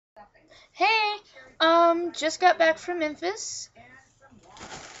Hey, just got back from Memphis.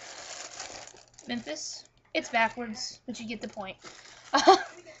 Memphis? It's backwards, but you get the point.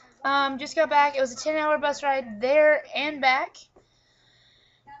 Just got back. It was a 10-hour bus ride there and back.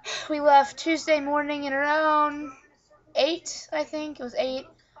 We left Tuesday morning at around 8, I think. It was 8.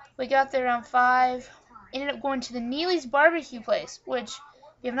 We got there around 5. Ended up going to the Neely's barbecue place, which,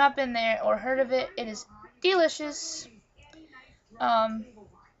 if you have not been there or heard of it, it is delicious.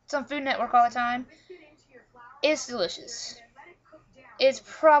 It's on Food Network all the time. It's delicious. It's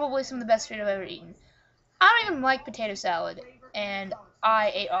probably some of the best food I've ever eaten. I don't even like potato salad, and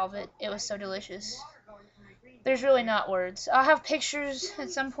I ate all of it. It was so delicious. There's really not words. I'll have pictures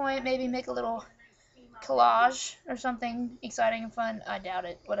at some point, maybe make a little collage or something exciting and fun. I doubt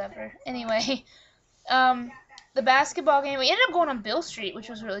it. Whatever. Anyway, um, the basketball game, we ended up going on Bill Street, which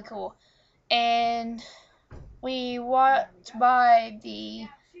was really cool. And we walked by the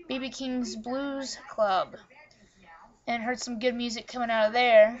B.B. King's Blues Club and heard some good music coming out of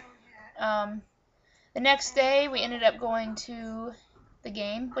there. The next day, we ended up going to the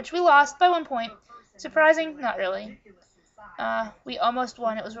game, which we lost by 1 point. Surprising? Not really. We almost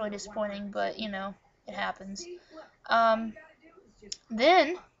won. It was really disappointing, but, you know, it happens.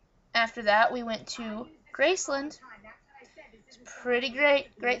 Then, after that, we went to Graceland. It's pretty great.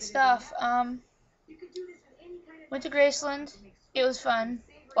 Great stuff. Went to Graceland. It was fun.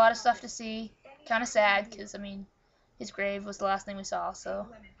 A lot of stuff to see. Kind of sad, because, I mean, his grave was the last thing we saw, so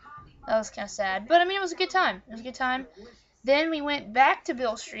that was kind of sad. But, I mean, it was a good time. It was a good time. Then we went back to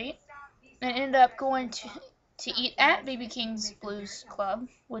Bill Street and ended up going to eat at B.B. King's Blues Club,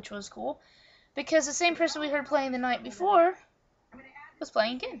 which was cool, because the same person we heard playing the night before was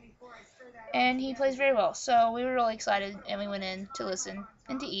playing again. And he plays very well, so we were really excited, and we went in to listen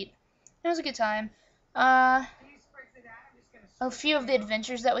and to eat. It was a good time. A few of the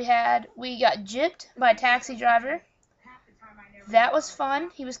adventures that we had, we got gypped by a taxi driver. That was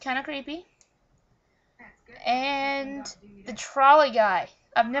fun. He was kind of creepy. And the trolley guy.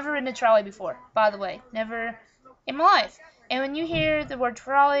 I've never ridden a trolley before, by the way. Never in my life. And when you hear the word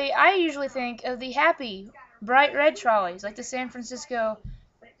trolley, I usually think of the happy, bright red trolleys, like the San Francisco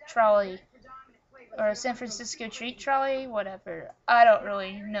trolley, or San Francisco treat trolley, whatever. I don't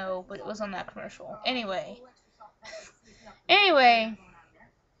really know, but it was on that commercial. Anyway,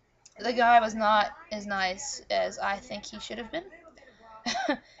 the guy was not as nice as I think he should have been.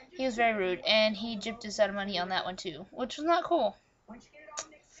 He was very rude, and he gypped us out of money on that one too, which was not cool.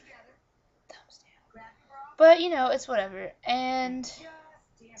 But you know, it's whatever. And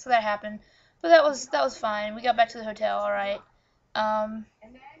so that happened. But that was fine. We got back to the hotel, all right. And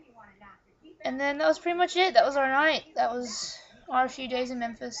then that was pretty much it. That was our night. That was our few days in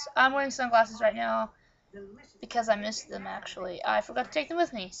Memphis. I'm wearing sunglasses right now because I missed them, actually. I forgot to take them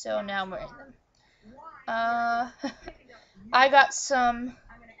with me, so now I'm wearing them. I got some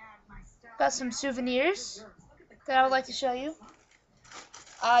souvenirs that I would like to show you.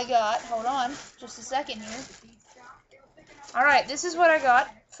 Hold on, just a second here. Alright, this is what I got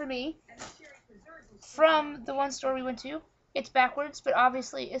for me from the one store we went to. It's backwards, but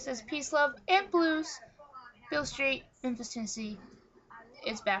obviously it says Peace, Love, and Blues, Bill Street, Memphis, Tennessee.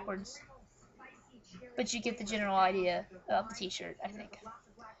 It's backwards. But you get the general idea of the t-shirt, I think.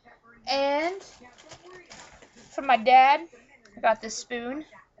 And from my dad, I got this spoon.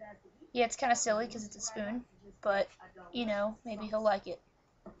 Yeah, it's kind of silly because it's a spoon, but, you know, maybe he'll like it.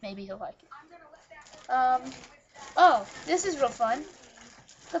 Maybe he'll like it. Oh, this is real fun.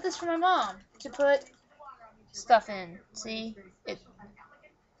 Got this for my mom to put stuff in. See?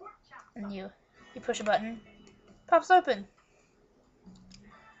 And you push a button, pops open.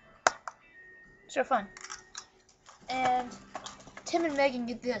 It's real fun. And Tim and Megan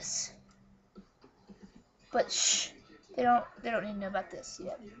get this. But shh, they don't need to know about this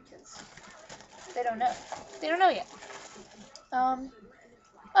yet because they don't know. They don't know yet.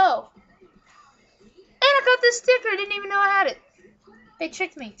 Oh. And I got this sticker. I didn't even know I had it. They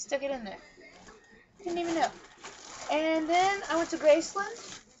tricked me. Stuck it in there. Didn't even know. And then I went to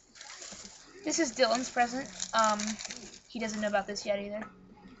Graceland. This is Dylan's present. He doesn't know about this yet either.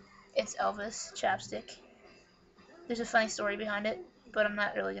 It's Elvis chapstick. There's a funny story behind it, but I'm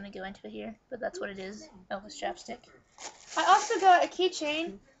not really going to go into it here. But that's what it is. Elvis chapstick. I also got a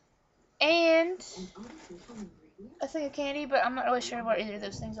keychain and a thing of candy, but I'm not really sure what either of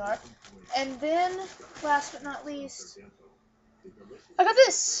those things are. And then, last but not least, I got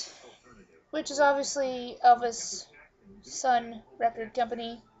this, which is obviously Elvis' Sun record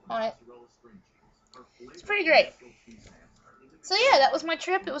company on it. It's pretty great. So yeah, that was my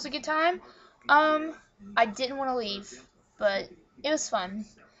trip. It was a good time. I didn't want to leave, but it was fun.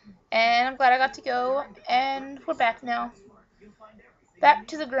 And I'm glad I got to go, and we're back now. Back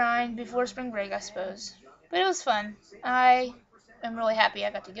to the grind before spring break, I suppose. But it was fun. I am really happy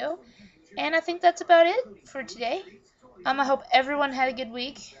I got to go. And I think that's about it for today. I hope everyone had a good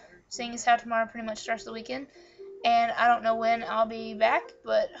week, seeing as how tomorrow pretty much starts the weekend. And I don't know when I'll be back,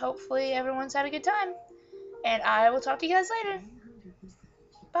 but hopefully everyone's had a good time. And I will talk to you guys later.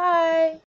 Bye.